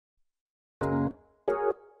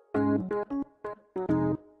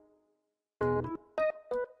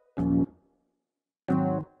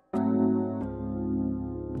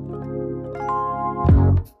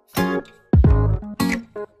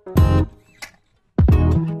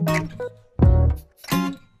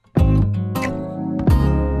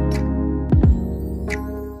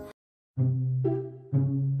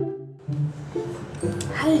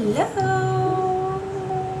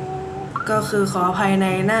คือขออภัยใน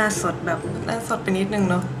หน้าสดแบบหน้าสดไปนิดนึง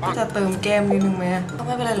เนาะจะเติมแก้มนิดนึงไหมก็ไ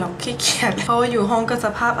ม่เป็นไรหรอกขี้เกียจเพราะว่าอยู่ห้องก็ส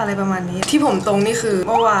ภาพอะไรประมาณนี้ที่ผมตรงนี่คือเ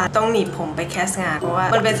มื่อวานต้องหนีบผมไปแคสงานเพราะว่า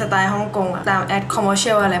มันเป็นสไตล์ฮ่องกงอะตามแอดคอมเมอร์เชี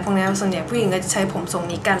ยลอะไรพวกนี้ส่วนใหญ่ผู้หญิงก็จะใช้ผมทรง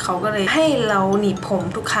นี้กันเขาก็เลยให้เราหนีบผม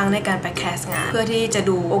ทุกครั้งในการไปแคสงานเพื่อที่จะ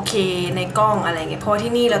ดูโอเคในกล้องอะไรเงี้ยเพราะ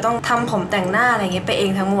ที่นี่เราต้องทำผมแต่งหน้าอะไรเงี้ยไปเอ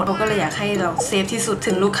งทั้งหมดเขาก็เลยอยากให้เราเซฟที่สุด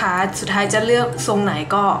ถึงลูกค้าสุดท้ายจะเลือกทรงไหน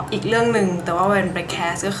ก็อีกเรื่องหนึ่งแต่ว่าวันไปแค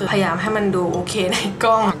สก็คือพยายามให้มันดูโอเคในก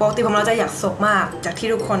ล้องปกติผมเราจะอยากศกมากจากที่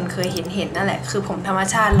ทุกคนเคยเห็นนั่นแหละคือผมธรรม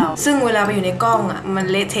ชาติเราซึ่งเวลาไปอยู่ในกล้องอ่ะมัน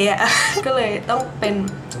เละเทะ ก็เลยต้องเป็น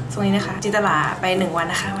ตรงนี้นะคะจินตลาไป1 วัน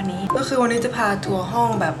นะคะวันนี้ก็คือวันนี้จะพาทัวร์ห้อง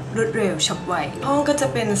แบบรวดเร็วฉับไวห้องก็จะ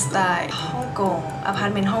เป็นสไตล์ฮ่องกงอพาร์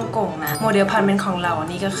ตเมนต์ฮ่องกงนะโมเดลอพาร์ตเมนต์ของเรา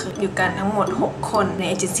นี่ก็คืออยู่กันทั้งหมด6 คนใน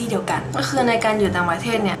เอเจนซี่เดียวกันก็คือในการอยู่ต่างประเท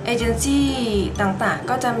ศเนี่ยเอเจนซี่ต่างๆ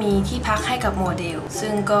ก็จะมีที่พักให้กับโมเดล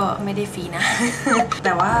ซึ่งก็ไม่ได้ฟรีนะ แ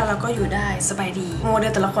ต่ว่าเราก็อยู่ได้สบายดีโมเด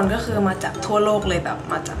ลแต่ละคนก็คือมาจากทั่วโลกเลยแบบ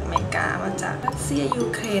มาจากอเมริกามาจากรัสเซียยู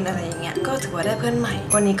เครนอะไรอย่างเงี้ยก็ถือว่าได้เพื่อนใหม่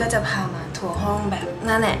วันนี้ก็จะพามาทัวร์ห้องแบบ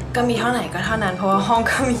นั่นแหละก็มีเท่าไหร่ก็เท่านั้นเพราะว่าห้อง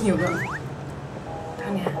ก็มีอยู่แบบเท่า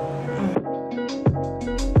นี้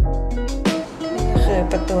นี่ก็คือ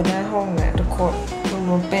ประตูหน้าห้องนะทุกคนตรง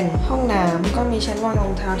นู้นเป็นห้องน้ำก็มีชั้นวางรอ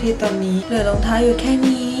งเท้าที่ตอนนี้เหลือรองเท้าอยู่แค่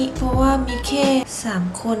นี้เพราะว่ามีแค่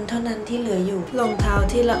3 คนเท่านั้นที่เหลืออยู่รองเท้า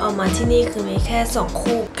ที่เราเอามาที่นี่คือมีแค่2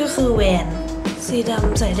 คู่ก็คือแหวนสีด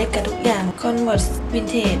ำใส่ได้กับทุกอย่างคอนเวิร์สวิน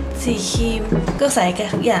เทจสีครีมก็ใส่กับ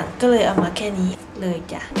ทุกอย่างก็เลยเอามาแค่นี้เลย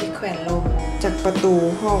จ้ะมีแขวนลมจากประตู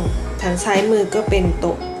ห้องทางซ้ายมือก็เป็นโ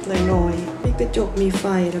ต๊ะน้อยๆมีกระจกมีไฟ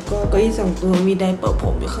แล้วก็เก้าอี้2 ตัวมีไดร์เป่าผ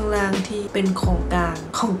มอยู่ข้างล่างที่เป็นของกลาง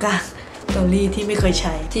เตารีที่ไม่เคยใ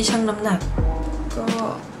ช้ที่ชั่งน้ำหนักก็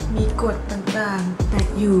มีกฎต่างๆแต่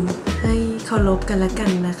อยู่ให้เคารพกันละกั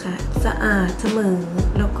นนะคะสะอาดเสมอ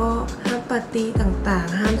แล้วก็ห้ามปาร์ตี้ต่าง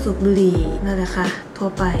ๆห้ามสูบบุหรี่นั่นแหละค่ะทั่ว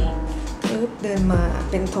ไปเดินมา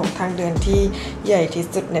เป็นโถงทางเดินที่ใหญ่ที่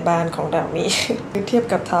สุดในบ้านของเรานี้ เทียบ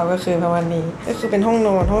กับเท้าก็คือประมาณนี้ก็คือเป็นห้องน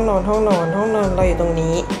อนเราอยู่ตรง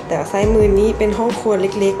นี้แต่ซ้ายมือนี้เป็นห้องครัว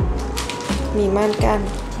เล็กๆมีม่านกั้น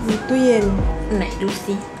มีตู้เย็นไหนดู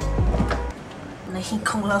สิใน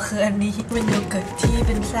ของเราคืออันนี้เป็นโยเกิร์ตที่เ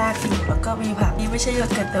ป็นซากอยู่แล้วก็มีผักนี่ไม่ใช่โย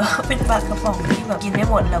เกิร์ตแต่ว่าเป็นปลากระป๋องที่แบบกินไม่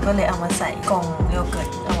หมดเราก็เลยเอามาใส่กล่องโยเกิร์ต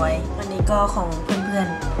เอาไว้อันนี้ก็ของเพื่อน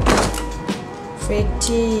เฟรช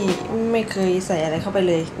ที่ไม่เคยใส่อะไรเข้าไป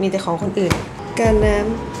เลยมีแต่ของคนอื่นการน้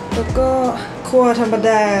ำแล้วก็ครัวธรรมด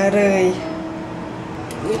าเลย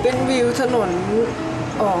นี่เป็นวิวถนน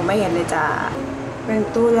ไม่เห็นเลยจ้าเป็น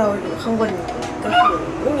ตู้เราอยู่ข้างบนก็คือ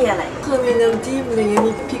ไม่มีอะไรคือมีน้ำจิ้มอะไรเงี้ย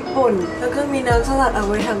มีพริกป่นแล้วก็มีน้ำสลัดเอา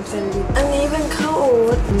ไว้ทำแซนด์วิชอันนี้เป็นข้าวโอ๊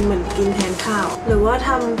ตเหมือนกินแทนข้าวหรือว่าท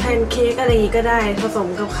ำแพนเค้กอะไรอย่างงี้ก็ได้ผสม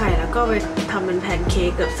กับไข่แล้วก็ไปทำเป็นแพนเค้ก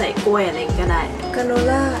กับใส่กล้วยอะไรอย่างงี้ก็ได้กราโน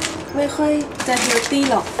ล่าไม่ค่อยจะเฮลตี้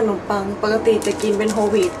หรอกขนมปังปกติจะกินเป็นโฮล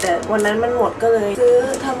วีตแต่วันนั้นมันหมดก็เลยซื้อ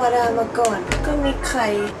ธรรมดามาก่อนก็มีไข่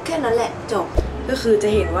แค่นั้นแหละจบก็คือจะ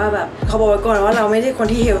เห็นว่าแบบเขาบอกไว้ก่อนว่าเราไม่ใช่คน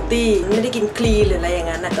ที่เฮลตี้ไม่ได้กินคลีนหรืออะไรอย่าง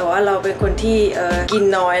นั้นนะแต่ว่าเราเป็นคนที่กิน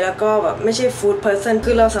น้อยแล้วก็แบบไม่ใช่ฟู้ดเพอร์ซัน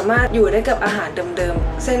คือเราสามารถอยู่ได้กับอาหารเดิม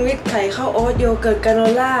ๆแซนด์วิชไข่ข้าวโอ๊ตโยเกิร์ตกราโน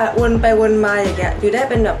ล่าวนไปวนมาอย่างเงี้ยอยู่ได้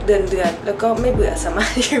เป็นแบบเดือนแล้วก็ไม่เบื่อสามาร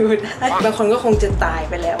ถอยู่ได้บางคนก็คงจะตาย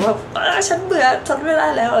ไปแล้วว่าฉันเบื่อฉันไม่ได้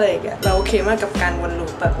แล้วอะไรอย่างเงี้ยเราโอเคมากกับการวนลู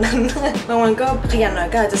ปแบบนั้น บางวันก็ขยันหน่อย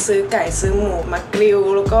ก็อาจจะซื้อไก่ซื้อหมูมากริล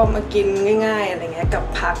แล้วก็มากินง่ายๆอะไรเงี้ยกับ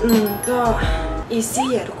ผักก็อี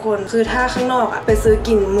ซี่อะทุกคนคือถ้าข้างนอกอะไปซื้อ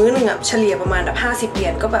กินมื้อหนึ่งอะเฉลี่ยประมาณแบบ50 เหรี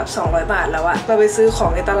ยญก็แบบ200 บาทแล้วอะเราไปซื้อขอ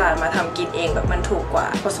งในตลาดมาทำกินเองแบบมันถูกกว่า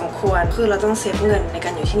พอสมควรคือเราต้องเซฟเงินในกา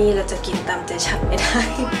รอยู่ที่นี่เราจะกินตามใจฉันไม่ได้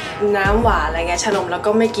น้ำหวานอะไรเงี้ยชานมแล้ว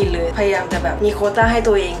ก็ไม่กินเลยพยายามจะแบบมีโควต้าให้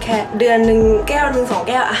ตัวเองแค่เดือนหนึ่งแก้วหนึ่ง2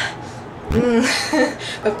 แก้วอะ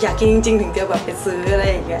แบบอยากกินจริงๆถึงจะแบบไปซื้ออะไร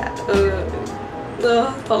อย่างเงี้ย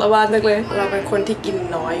ทรมานจังเลยเราเป็นคนที่กิน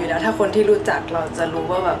น้อยอยู่แล้วถ้าคนที่รู้จักเราจะรู้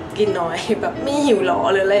ว่าแบบกินน้อยแบบไม่หิวหรอ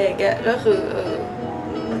หรืออะไรอย่างเงี้ยก็คือ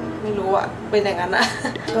ไม่รู้อะเป็นอย่างนั้นนะ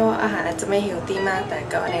ก็อาหารอาจจะไม่เฮลตี้มากแต่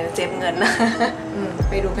ก็เน้นเซฟเงินนะ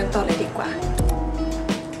ไปดูกันต่อเลยดีกว่า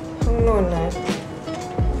ห้องนอนนะ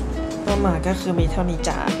ประมาณก็คือมีเท่านี้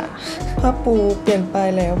จ้าผ้าปูเปลี่ยนไป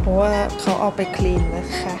แล้วเพราะว่าเขาเอาไปคลีนนะ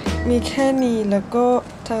คะมีแค่นี้แล้วก็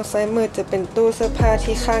ทางซ้ายมือจะเป็นตู้เสื้อผ้า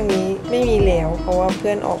ที่ข้างนี้ไม่มีแล้วเพราะว่าเ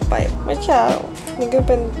พื่อนออกไปเมื่อเช้านี่ก็เ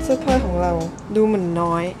ป็นเสื้อผ้าของเราดูเหมือน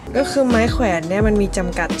น้อยก็คือไม้แขวนเนี่ยมันมีจ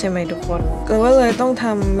ำกัดใช่ไหมทุกคนก็เลยต้องท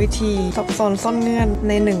ำวิธีซับซ้อนซ่อนเงื่อนใ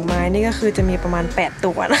น1ไม้นี่ก็คือจะมีประมาณ8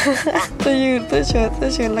 ตัวนะ เสื้อยืดเสื้อเชิ้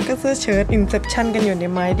ตแล้วก็เสื้อเชิ้ตอินเซปชั่นกันอยู่ใน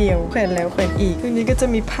ไม้เดียวแขวนแล้วแขวนอีกทีนี้ก็จะ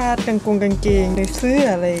มีผ้ากางเกงในเสื้อ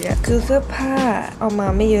อะไรอย่างเงี้ยคือเสื้อผ้าเอามา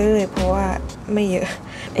ไม่เยอะเลยเพราะว่าไม่เยอะ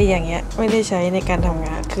อย่างเงี้ยไม่ได้ใช้ในการทำง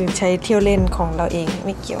าน คือใช้เที่ยวเล่นของเราเองไ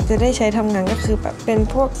ม่เกี่ยวจะได้ใช้ทำงานก็คือแบบเป็น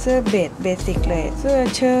พวกเสื้อเบสิกเลยเสื้อ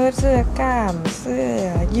เชิ้ตเสื้อกล้ามเสื้อ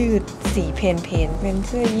ยืดสีเพนเป็นเ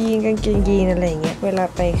สื้อยีนกางเกงยีนอะไรเงี้ยเวลา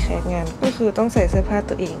ไปแคสงานก็คือต้องใส่เสื้อผ้า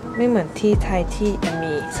ตัวเองไม่เหมือนที่ไทยที่จะ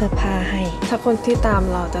มีเสื้อผ้าให้ถ้าคนที่ตาม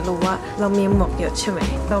เราจะรู้ว่าเรามีหมวกเยอะใช่ไหม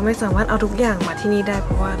เราไม่สามารถเอาทุกอย่างมาที่นี่ได้เพ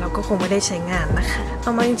ราะว่าเราก็คงไม่ได้ใช้งานนะคะเอ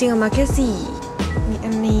ามาจริงๆเอามาแค่4มี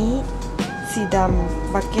อันนี้สีด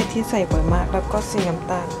ำบักเก็ตที่ใส่บ่อยมากแล้วก็สีน้ำ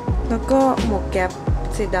ตาลแล้วก็หมวกแก๊ป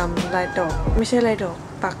สีดำลายดอกไม่ใช่ลายดอก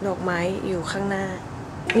ปักดอกไม้อยู่ข้างหน้า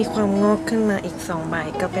มีความงอกขึ้นมาอีก2ใบ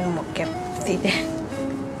ก็เป็นหมวกแก๊ปสีแดง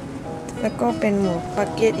แล้วก็เป็นหมวกบัก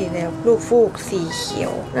เก็ตอีกแล้วลูกฟูกสีเขีย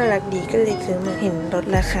วน่ารักดีก็เลยซื้อมาเห็นลด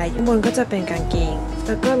ราคาข้างบนก็จะเป็นกางเกงแ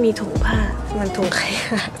ล้วก็มีถุงผ้ามันถุงขย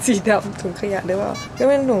ะสีดำถุงขยะหรือเปล่าก็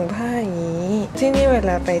เป็นถุงผ้าอย่างนี้ที่นี่เว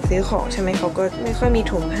ลาไปซื้อของใช่ไหมเขาก็ไม่ค่อยมี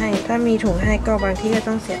ถุงให้ถ้ามีถุงให้ก็บางที่ก็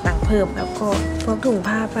ต้องเสียตังค์เพิ่มแล้วก็พกถุง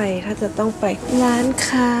ผ้าไปถ้าจะต้องไปร้าน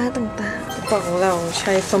ค้าต่างๆของเราใ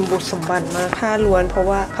ช้สมบุกสมบันมากผ้าล้วนเพราะ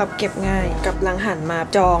ว่าพับเก็บง่ายกับหลังหันมา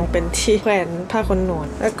จองเป็นที่แขวนผ้าขนหนู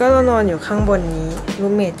แล้วก็นอนอยู่ข้างบนนี้รู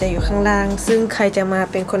มเมทจะอยู่ข้างล่างซึ่งใครจะมา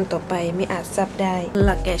เป็นคนต่อไปไม่อาจทราบได้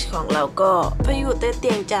ลักเกจของเราก็ไปอยู่ใต้เ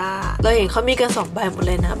ตียงจ้าเราเห็นเขามีกัน2ใบหมดเ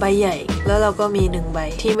ลยนะใบใหญ่แล้วเราก็มี1ใบ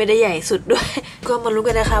ที่ไม่ได้ใหญ่สุดด้วย ก็มารู้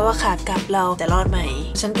กันนะคะว่าขากลับเราจะรอดไหม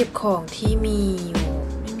ฉันเก็บของที่มีอยู่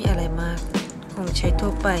ไม่มีอะไรมากของใช้ทั่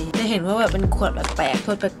วไปจะเห็นว่าแบบเป็นขวดแปลกๆข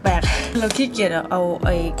วดแปลกๆเราขี้เกียจเอาไ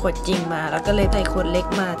อ้ขวดจริงมาแล้วก็เลยใส่ขวดเล็ก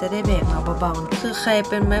มาจะได้แบกมาเบาๆคือใครเ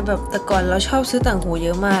ป็นไหมแบบแต่ก่อนเราชอบซื้อต่างหูเย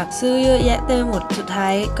อะมากซื้อเยอะแยะเต็มหมดสุดท้า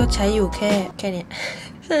ยก็ใช้อยู่แค่เนี้ย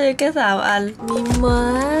ใช้แค่3 อันมีมา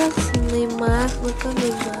สแล้วก็มี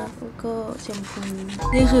มาสแล้วก็แชมพู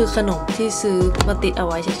นี่คือขนมที่ซื้อมาติดเอา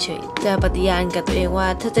ไว้เฉยๆจะปฏิญาณกับตัวเองว่า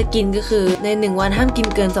ถ้าจะกินก็คือใน1 วันห้ามกิน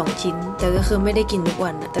เกิน2 ชิ้นแต่ก็คือไม่ได้กินทุก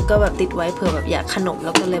วันนะแต่ก็แบบติดไว้เผื่อแบบอยากขนมแ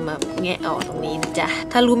ล้วก็เลยมาแงะเอาตรงนี้นะจ๊ะ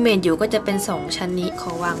ถ้ารูมเมทอยู่ก็จะเป็น2 ชั้นนี้ข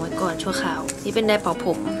อวางไว้ก่อนชั่วคราวนี่เป็นไดร์เป่าผ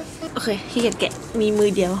มโอเคขี้เกียจแกะมีมือ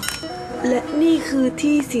เดียวและนี่คือ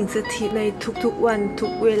ที่สิงสถิตในทุกๆวันทุ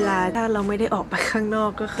กเวลาถ้าเราไม่ได้ออกไปข้างนอ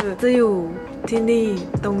กก็คือจะอยู่ที่นี่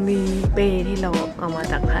ตรงนี้เปที่เราเอามา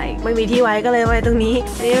จากไทยไม่มีที่ไว้ก็เลยไว้ตรงนี้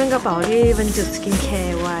นี่เป็นกระเป๋าที่บรรจุสกินแค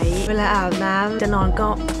ร์ไว้เวลาอาบน้ำจะนอนก็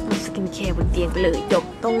สกินแคร์บนเตียงไปเลยจบ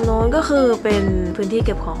ตรงโน้นก็คือเป็นพื้นที่เ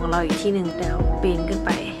ก็บของของเราอีกที่หนึ่งเดี๋ยวปีนขึ้นไป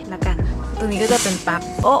ละกันตรงนี้ก็จะเป็นปั๊บ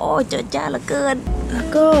โอ้เจอจ้าเหลือเกินแล้ว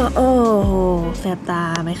ก็โอ้โหแสบตา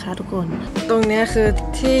ไหมคะทุกคนตรงนี้คือ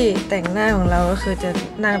ที่แต่งหน้าของเราก็คือจะ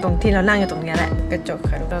นั่งตรงที่เรานั่งอยู่ตรงนี้แหละกระจก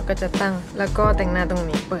ค่ะเราก็จะตั้งแล้วก็แต่งหน้าตรง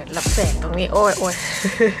นี้เปิดรับแสงตรงนี้โอ้ย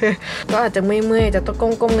ก็อาจจะเมื่อยจะต้อ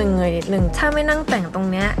งก้มๆเงยๆนิดนึงถ้าไม่นั่งแต่งตรง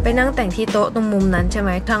นี้ไปนั่งแต่งที่โต๊ะตรงมุมนั้นใช่ไห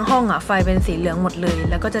มทั้งห้องไฟเป็นสีเหลืองหมดเลย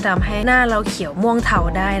แล้วก็จะทำให้หน้าเราเขียวม่วงเทา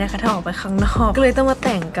ได้นะคะถ้าออกไปข้างนอกก็เลยต้องมาแ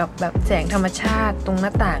ต่งกับแบบแสงธรรมชาติตรงหน้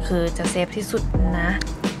าต่างคือจะเซฟที่สุดนะ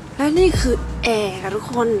และนี่คือแอร์ค่ะทุก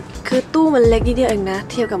คนคือตู้มันเล็กนิดเดียวเองนะ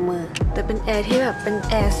เทียบกับมือแต่เป็นแอร์ที่แบบเป็น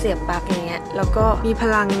แอร์เสียบปลั๊กอย่างเงี้ยแล้วก็มีพ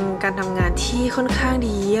ลังการทำงานที่ค่อนข้าง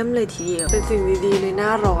ดีเยี่ยมเลยทีเดียวเป็นสิ่งดีๆในหน้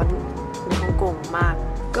าร้อนในฮ่องกงมาก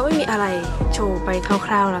ก็ไม่มีอะไรโชว์ไปค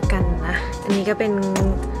ร่าวๆแล้วกันนะอันนี้ก็เป็น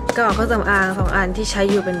กระเป๋าเครื่องสำอาง2 อันที่ใช้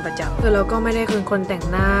อยู่เป็นประจำคือเราก็ไม่ได้คือคนแต่ง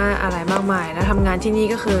หน้าอะไรมากมายแล้วทำงานที่นี่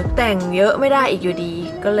ก็คือแต่งเยอะไม่ได้อีกอยู่ดี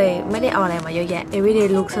ก็เลยไม่ได้เอาอะไรมาเยอะแยะ everyday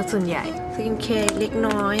look ซะส่วนใหญ่สกินแคร์เล็ก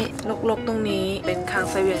น้อยลกๆตรงนี้เป็นคาง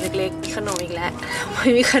ไซเบียนเล็กๆขนมอีกแล้วไม่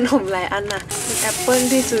มีขนมหลายอันนะมีแอปเปิ้ล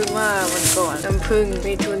ที่ซื้อมาวันก่อนน้ำผึ้ง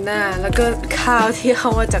มีทูน่าแล้วก็ข้าวที่เอา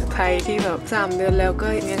มาจากไทยที่แบบ3 เดือนแล้วก็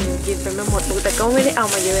ยังกินไปไม่หมดแต่ก็ไม่ได้เอา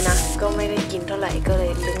มาเยอะนะก็ไม่ได้กินเท่าไหร่ก็เล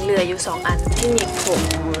ยเหลืออยู่2 อันที่หนีบผม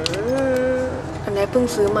อันนี้เพิ่ง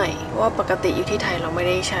ซื้อใหม่ว่าปกติอยู่ที่ไทยเราไม่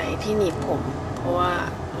ได้ใช้ที่หนีบผมเพราะว่า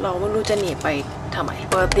เราไม่รู้จะหนีบไปทำไม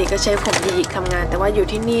ปกติก็ใช้ผมหยิกๆทำงานแต่ว่าอยู่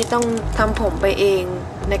ที่นี่ต้องทำผมไปเอง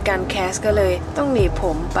ในการแคสก็เลยต้องหนีบผ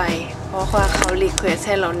มไปเพราะว่าเขารีเควสใ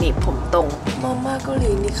ห้เราหนีบผมตรงมาม่าเกาห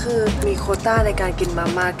ลีนี่คือมีโควต้าในการกินมา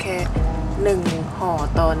ม่าแค่1 ห่อ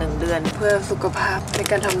ต่อ1 เดือนเพื่อสุขภาพใน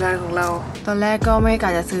การทำงานของเราตอนแรกก็ไม่ก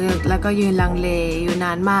ะจะซื้อแล้วก็ยืนลังเลอยู่น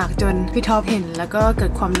านมากจนพี่ท็อปเห็นแล้วก็เกิ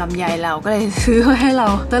ดความลำใหญ่เราก็เลยซื้อมาให้เรา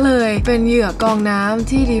ก็เลยเป็นเหยื่อกรองน้ำ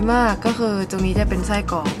ที่ดีมากก็คือตรงนี้จะเป็นไส้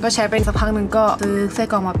กรองก็ใช้เป็นสักพักหนึ่งก็ซื้อไส้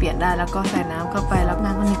กรองมาเปลี่ยนได้แล้วก็ใส่น้ำเข้าไปแล้ว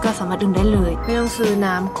น้ำอันนี้ก็สามารถดื่มได้เลยไม่ต้องซื้อ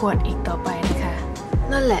น้ำขวดอีกต่อไปนะคะ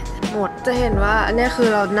นั่นแหละหมดจะเห็นว่าอันนี้คือ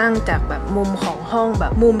เรานั่งจากแบบมุมของห้องแบ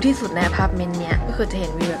บมุมที่สุดในอพาร์ตเมนต์เนี้ยก็คือจะเห็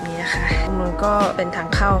นวิวแบบนี้นะคะตรงนู้นก็เป็นทาง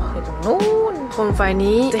เข้าอยู่ตรงนู้นโคมไฟ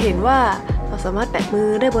นี้จะเห็นว่าเราสามารถแตะมือ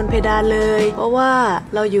ได้บนเพดานเลยเพราะว่า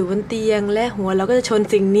เราอยู่บนเตียงและหัวเราก็จะชน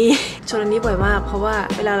สิ่งนี้ชนอันนี้บ่อยมากเพราะว่า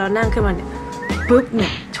เวลาเรานั่งขึ้นมาเนี่ยปุ๊บเนี่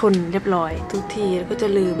ยช นเรียบร้อยทุกทีแล้วก็จะ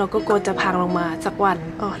ลืมเราก็กลัวจะพังลงมาสักวัน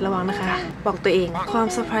ระวังนะคะบอกตัวเองความ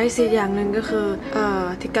เซอร์ไพรส์อีกอย่างหนึ่งก็คือ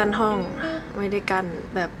ที่กั้นห้องไม่ได้กั้น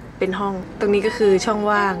แบบเป็นห้องตรงนี้ก็คือช่อง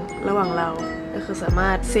ว่างระหว่างเราก็คือสาม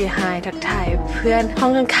ารถเซฮายทักทายเพื่อนห้อ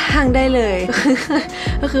งข้างๆได้เลย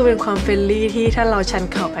ก็คือเป็นความเฟรนลี่ที่ถ้าเราชัน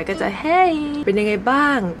เข่าไปก็จะเฮ้ยเป็นยังไงบ้า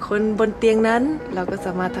งคนบนเตียงนั้นเราก็ส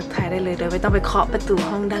ามารถทักทายได้เลยโดยไม่ต้องไปเคาะประตู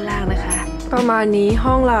ห้องด้านล่างนะคะประมาณนี้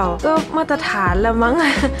ห้องเราก็มาตรฐานแล้วมั้ง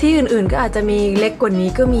ที่อื่นๆก็อาจจะมีเล็กกว่านี้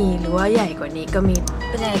ก็มีหรือว่าใหญ่กว่านี้ก็มี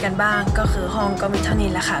เป็นยังไงกันบ้างก็คือห้องก็มีเท่านี้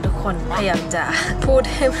แหละค่ะทุกคนพยายามจะพูด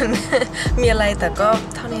ให้มัน มีอะไรแต่ก็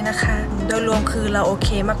เท่านี้นะคะโดยรวมคือเราโอเค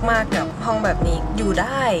มากๆกับห้องแบบนี้อยู่ไ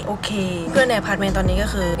ด้โอเคเพื่อนในอพาร์ตเมนต์ตอนนี้ก็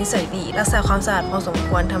คือนิสัยดีรักษาความสะอาดพอสมค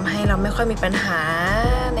วรทำให้เราไม่ค่อยมีปัญหา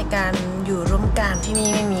ในการอยู่ร่วมกันที่นี่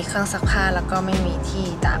ไม่มีเครื่องซักผ้าแล้วก็ไม่มีที่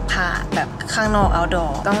ตากผ้าแบบข้างนอก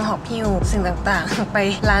outdoorต้องหอบหิ้วสิ่งต่างๆไป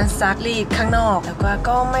ร้านซักรีดข้างนอกแล้ว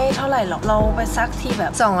ก็ไม่เท่าไหร่หรอกเราไปซักที่แบ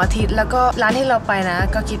บ2 อาทิตย์แล้วก็ร้านที่เราไปนะ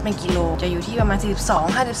ก็คิดเป็นกิโลจะอยู่ที่ประมาณ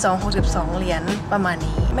42 52 62เหรียญประมาณ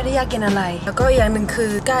นี้ไม่ได้ยากเกินอะไรแล้วก็อย่างหนึ่งคื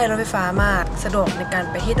อใกล้รถไฟฟ้ามากสะดวกในการ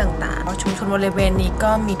ไปที่ต่างๆเพราะชุมชนบริเวณนี้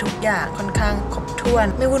ก็มีทุกอย่างค่อนข้างครบถ้วน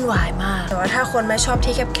ไม่วุ่นวายมากแต่ว่าถ้าคนไม่ชอบ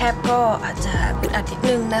ที่แคบๆก็อาจจะอึดอัดนิด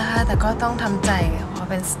นึงนะคะแต่ก็ต้องทำใจเพราะ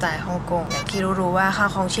เป็นสไตล์ฮ่องกงอย่างที่รู้ว่าค่า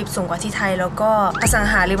ครองชีพสูงกว่าที่ไทยแล้วก็อสัง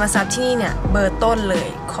หาริมทรัพย์ที่นี่เนี่ยเบอร์ต้นเลย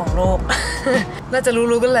ของโลก น่าจะ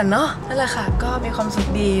รู้กันแหละเนาะนั่นแหละค่ะก็มีความสุข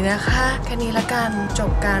ดีนะคะแค่นี้ละกันจ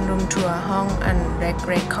บการรูมทัวร์ห้องอันเ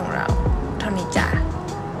ล็กๆของเราเท่านี้จ้ะ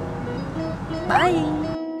บาย